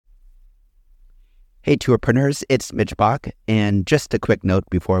Hey, tourpreneurs, it's Mitch Bach, and just a quick note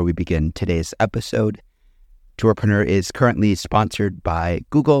before we begin today's episode. Tourpreneur is currently sponsored by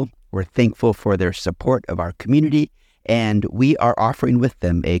Google. We're thankful for their support of our community, and we are offering with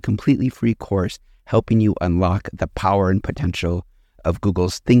them a completely free course helping you unlock the power and potential of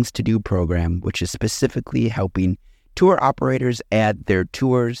Google's Things to Do program, which is specifically helping tour operators add their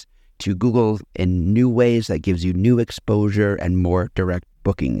tours to Google in new ways that gives you new exposure and more direct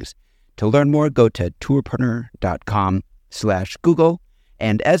bookings. To learn more, go to tourpreneur.com/Google.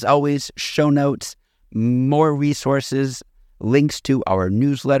 And as always, show notes, more resources, links to our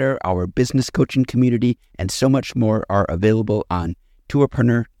newsletter, our business coaching community, and so much more are available on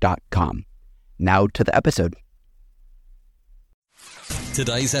tourpreneur.com. Now to the episode.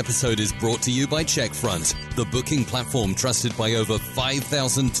 Today's episode is brought to you by Checkfront, the booking platform trusted by over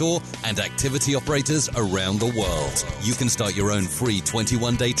 5,000 tour and activity operators around the world. You can start your own free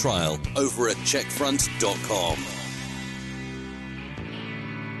 21-day trial over at checkfront.com.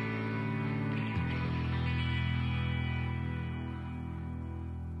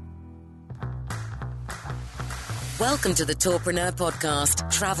 Welcome to the Tourpreneur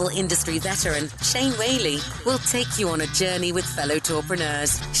Podcast. Travel industry veteran Shane Whaley will take you on a journey with fellow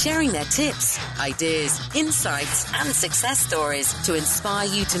tourpreneurs, sharing their tips, ideas, insights, and success stories to inspire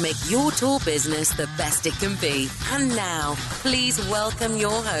you to make your tour business the best it can be. And now, please welcome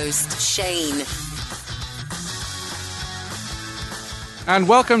your host, Shane. And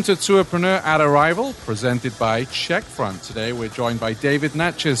welcome to Tourpreneur at Arrival, presented by Checkfront. Today we're joined by David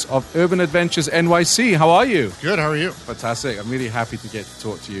Naczycz of Urban Adventures NYC. How are you? Good, how are you? Fantastic. I'm really happy to get to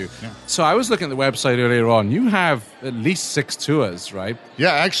talk to you. Yeah. So I was looking at the website earlier on. You have at least 6 tours, right?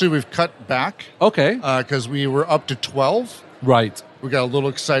 Yeah, actually we've cut back. Okay. Because we were up to 12. Right. We got a little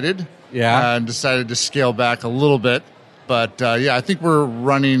excited. Yeah. And decided to scale back a little bit. But I think we're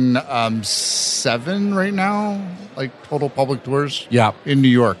running 7 right now, like total public tours. Yeah. In New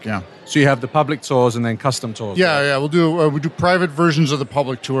York, yeah. So you have the public tours and then custom tours. Yeah, we'll do private versions of the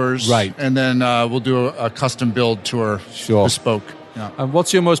public tours. Right. And then we'll do a custom build tour. Sure. Bespoke. Yeah. And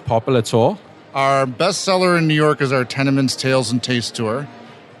what's your most popular tour? Our best seller in New York is our Tenements, Tales, and Taste tour,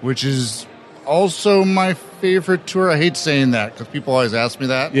 which is also my favorite tour. I hate saying that because people always ask me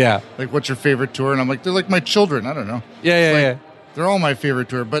that. Yeah. Like, what's your favorite tour? And I'm like, they're like my children. I don't know. Yeah. They're all my favorite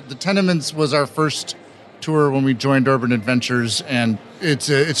tour. But the Tenements was our first tour when we joined Urban Adventures, and it's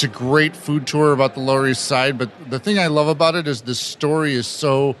a great food tour about the Lower East Side. But the thing I love about it is the story is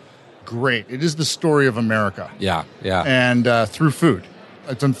so great. It is the story of America. Yeah. And through food.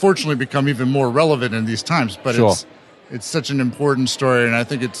 It's unfortunately become even more relevant in these times, but Sure. It's such an important story, and I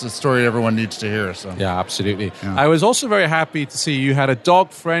think it's a story everyone needs to hear. So Yeah, absolutely. Yeah. I was also very happy to see you had a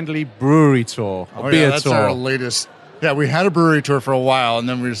dog-friendly brewery tour, beer that's tour. our latest. Yeah, we had a brewery tour for a while, and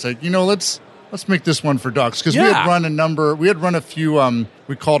then we were just like, let's make this one for dogs, because we had run a few.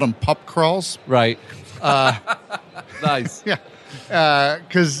 We called them pup crawls. Right. Nice. Yeah,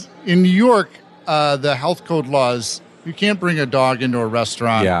 because in New York, the health code laws, you can't bring a dog into a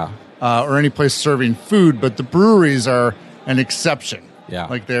restaurant. Yeah. Or any place serving food, but the breweries are an exception. Yeah.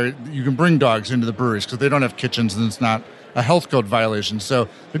 Like you can bring dogs into the breweries because they don't have kitchens and it's not a health code violation. So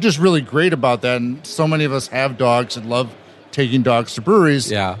they're just really great about that. And so many of us have dogs and love taking dogs to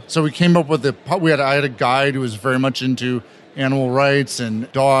breweries. Yeah. So we came up with I had a guide who was very much into animal rights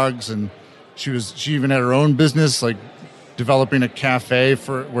and dogs, and she even had her own business, like developing a cafe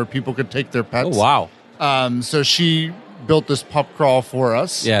where people could take their pets. Oh, wow. So she built this pup crawl for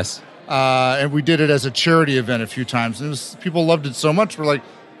us. Yes. And we did it as a charity event a few times. And people loved it so much, we're like,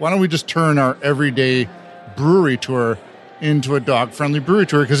 why don't we just turn our everyday brewery tour into a dog-friendly brewery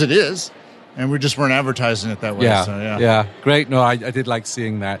tour? Because it is. And we just weren't advertising it that way. Yeah, So, yeah. Great. No, I did like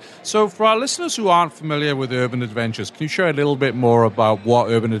seeing that. So for our listeners who aren't familiar with Urban Adventures, can you share a little bit more about what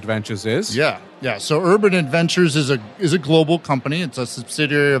Urban Adventures is? Yeah. So Urban Adventures is a global company. It's a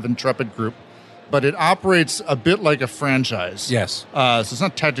subsidiary of Intrepid Group. But it operates a bit like a franchise. Yes. So it's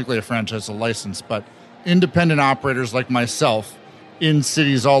not technically a franchise, it's a license, but independent operators like myself in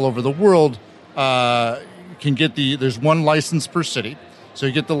cities all over the world can get there's one license per city. So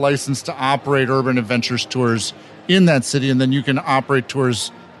you get the license to operate Urban Adventures tours in that city, and then you can operate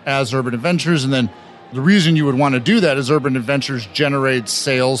tours as Urban Adventures. And then the reason you would want to do that is Urban Adventures generates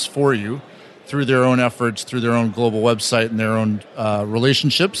sales for you through their own efforts, through their own global website and their own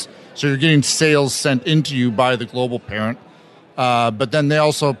relationships. So you're getting sales sent into you by the global parent. But then they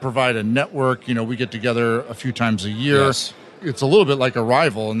also provide a network. We get together a few times a year. Yes. It's a little bit like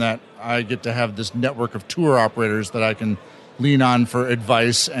Arrival in that I get to have this network of tour operators that I can lean on for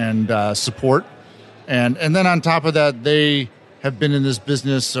advice and support. And then on top of that, they have been in this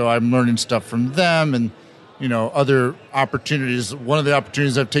business, so I'm learning stuff from them and, other opportunities. One of the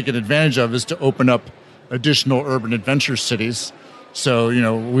opportunities I've taken advantage of is to open up additional urban adventure cities. So,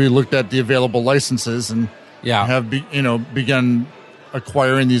 we looked at the available licenses and have begun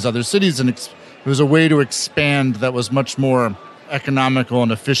acquiring these other cities, and it was a way to expand that was much more economical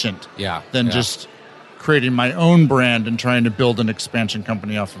and efficient than just creating my own brand and trying to build an expansion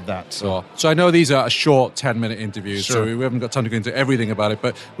company off of that. So I know these are short 10-minute interviews, so we haven't got time to go into everything about it,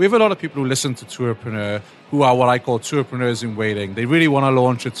 but we have a lot of people who listen to Tourpreneur who are what I call tourpreneurs in waiting. They really want to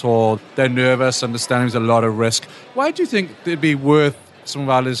launch a tour. They're nervous, understanding there's a lot of risk. Why do you think it'd be worth some of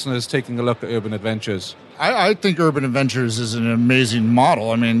our listeners taking a look at Urban Adventures? I think Urban Adventures is an amazing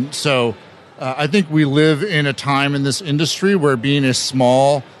model. I mean, I think we live in a time in this industry where being a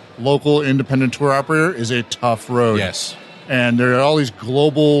small, local, independent tour operator is a tough road. Yes. And there are all these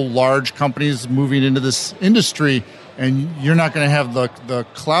global, large companies moving into this industry, and you're not going to have the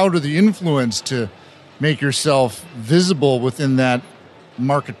cloud or the influence to make yourself visible within that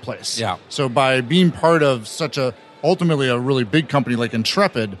marketplace. Yeah. So by being part of ultimately a really big company like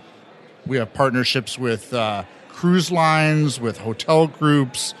Intrepid, we have partnerships with cruise lines, with hotel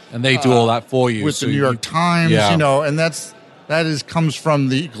groups. And they do all that for you. With the New York Times, and that comes from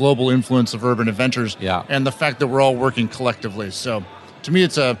the global influence of Urban Adventures and the fact that we're all working collectively. So to me,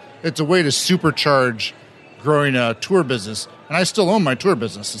 it's a way to supercharge growing a tour business. And I still own my tour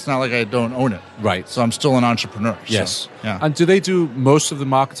business. It's not like I don't own it. Right. So I'm still an entrepreneur. Yes. So, yeah. And do they do most of the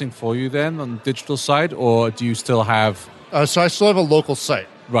marketing for you then on the digital side, or do you still have... So I still have a local site.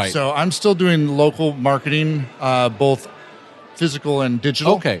 Right. So I'm still doing local marketing, both physical and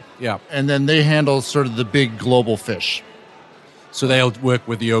digital. Okay, yeah. And then they handle sort of the big global fish. So they'll work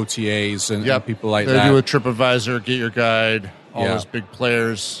with the OTAs and people like that. They do a TripAdvisor, Get Your Guide, all those big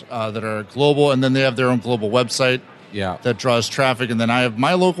players that are global. And then they have their own global website that draws traffic. And then I have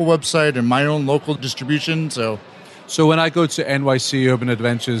my local website and my own local distribution. So when I go to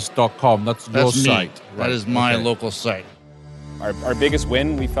nycurbanadventures.com, that's your site. Right? That is my local site. Our biggest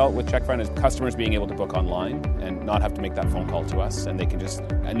win we felt with Checkfront is customers being able to book online and not have to make that phone call to us. And they can just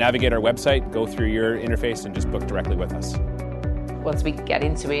navigate our website, go through your interface, and just book directly with us. Once we get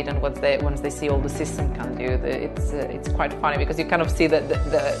into it and once they see all the system can do, it's quite funny because you kind of see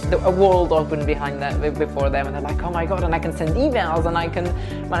a world open behind that before them, and they're like, oh my God, and I can send emails and I can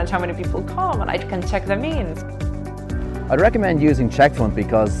manage how many people come and I can check them in. I'd recommend using Checkfront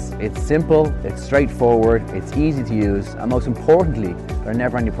because it's simple, it's straightforward, it's easy to use, and most importantly, there are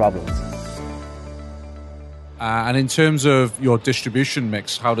never any problems. And in terms of your distribution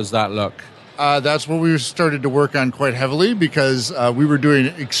mix, how does that look? That's what we started to work on quite heavily because we were doing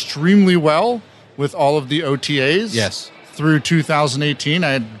extremely well with all of the OTAs. Yes. Through 2018,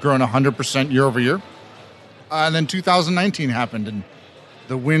 I had grown 100% year over year. And then 2019 happened, and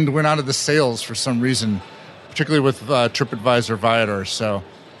the wind went out of the sails for some reason, particularly with TripAdvisor Viator. So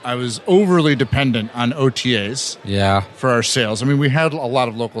I was overly dependent on OTAs for our sales. I mean, we had a lot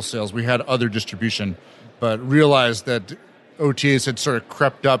of local sales. We had other distribution, but realized that OTAs had sort of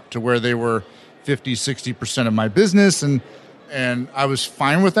crept up to where they were 50, 60% of my business. And I was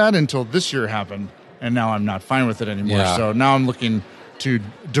fine with that until this year happened. And now I'm not fine with it anymore. Yeah. So now I'm looking to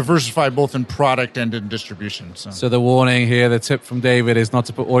diversify both in product and in distribution. So the warning here, the tip from David is not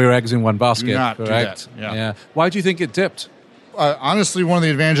to put all your eggs in one basket, do not correct? Do that. Yeah. Why do you think it dipped? Honestly, one of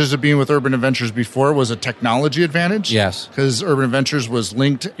the advantages of being with Urban Adventures before was a technology advantage. Yes. Because Urban Adventures was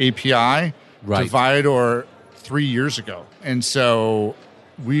linked API to Viator 3 years ago. And so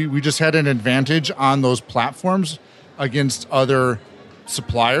we just had an advantage on those platforms against other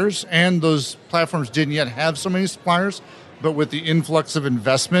suppliers. And those platforms didn't yet have so many suppliers. But with the influx of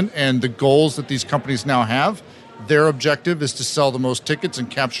investment and the goals that these companies now have, their objective is to sell the most tickets and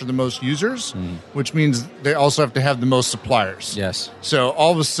capture the most users, which means they also have to have the most suppliers. Yes. So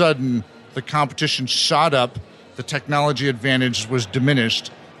all of a sudden, the competition shot up, the technology advantage was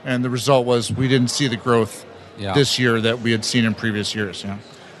diminished, and the result was we didn't see the growth this year that we had seen in previous years. Yeah.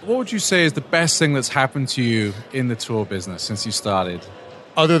 What would you say is the best thing that's happened to you in the tour business since you started?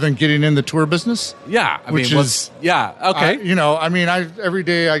 Other than getting in the tour business? Yeah. Okay. Every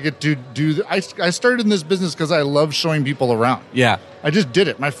day I get to do... I started in this business because I love showing people around. Yeah. I just did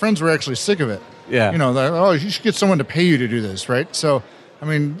it. My friends were actually sick of it. Yeah. You should get someone to pay you to do this, right? So,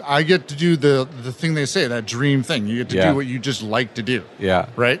 I get to do the thing they say, that dream thing. You get to do what you just like to do. Yeah.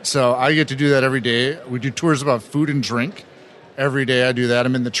 Right? So I get to do that every day. We do tours about food and drink. Every day I do that.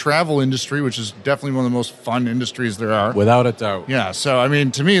 I'm in the travel industry, which is definitely one of the most fun industries there are. Without a doubt. Yeah. So,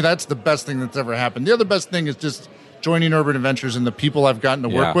 to me, that's the best thing that's ever happened. The other best thing is just joining Urban Adventures and the people I've gotten to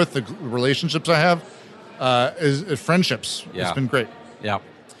work with, the relationships I have. is friendships. Yeah. It's been great. Yeah.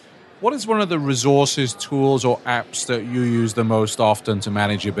 What is one of the resources, tools, or apps that you use the most often to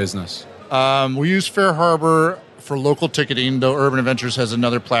manage your business? We use Fair Harbor for local ticketing, though Urban Adventures has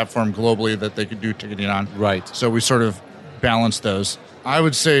another platform globally that they could do ticketing on. Right. So we sort of balance those. I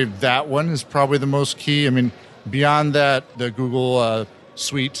would say that one is probably the most key. I mean, beyond that, the Google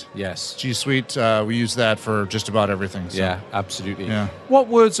Suite, Yes. G Suite, we use that for just about everything. So. Yeah, absolutely. Yeah. What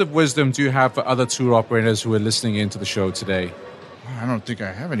words of wisdom do you have for other tour operators who are listening into the show today? I don't think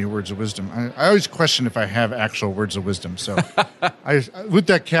I have any words of wisdom. I always question if I have actual words of wisdom. So with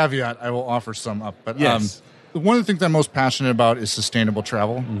that caveat, I will offer some up. But Yes. one of the things I'm most passionate about is sustainable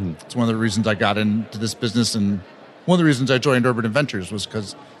travel. Mm-hmm. It's one of the reasons I got into this business, and one of the reasons I joined Urban Adventures was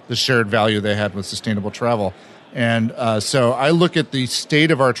because the shared value they had with sustainable travel. And so I look at the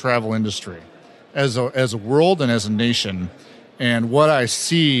state of our travel industry as a world and as a nation, and what I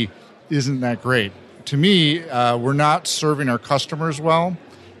see isn't that great. To me, we're not serving our customers well,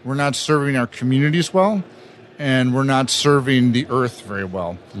 we're not serving our communities well, and we're not serving the earth very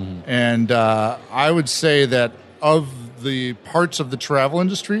well. Mm-hmm. And I would say that of the parts of the travel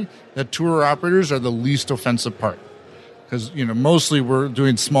industry, that tour operators are the least offensive part. Because, mostly we're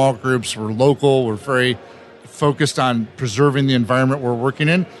doing small groups, we're local, we're very focused on preserving the environment we're working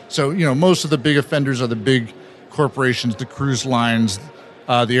in. So, most of the big offenders are the big corporations, the cruise lines,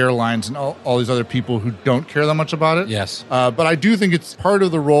 the airlines, and all these other people who don't care that much about it. Yes. But I do think it's part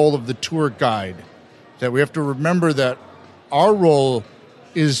of the role of the tour guide that we have to remember that our role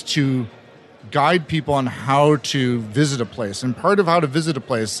is to guide people on how to visit a place. And part of how to visit a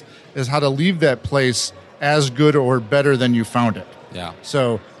place is how to leave that place as good or better than you found it. Yeah.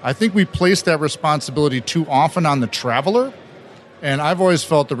 So I think we place that responsibility too often on the traveler. And I've always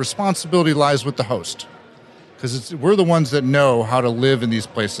felt the responsibility lies with the host. Because we're the ones that know how to live in these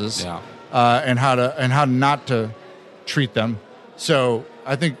places, and how not to treat them. So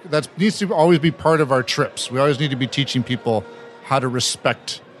I think that needs to always be part of our trips. We always need to be teaching people how to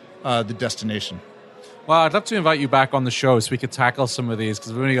respect the destination. Well, I'd love to invite you back on the show so we could tackle some of these,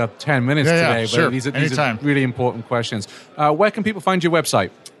 because we've only got 10 minutes today. Sure. But these are really important questions. Where can people find your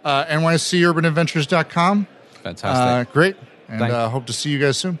website? NYCUrbanAdventures.com. Fantastic. Great. And hope to see you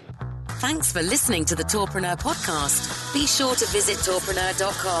guys soon. Thanks for listening to the Tourpreneur podcast. Be sure to visit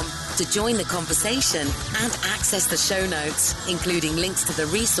tourpreneur.com to join the conversation and access the show notes, including links to the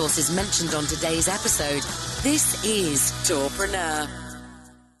resources mentioned on today's episode. This is Tourpreneur.